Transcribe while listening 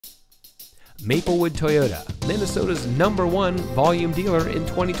Maplewood Toyota, Minnesota's #1 volume dealer in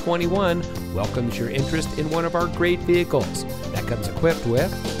 2021, welcomes your interest in one of our great vehicles that comes equipped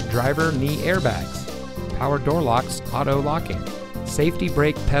with driver knee airbags, power door locks auto locking, safety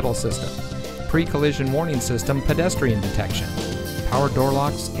brake pedal system, pre-collision warning system pedestrian detection, power door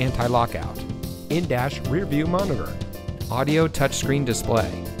locks anti-lockout, in-dash rear view monitor, audio touchscreen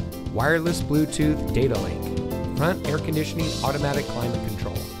display, wireless Bluetooth data link, front air conditioning automatic climate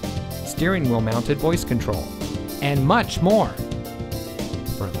control, steering wheel mounted voice control, and much more.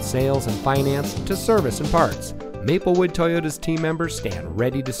 From sales and finance to service and parts, Maplewood Toyota's team members stand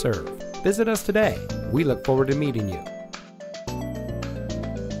ready to serve. Visit us today. We look forward to meeting you.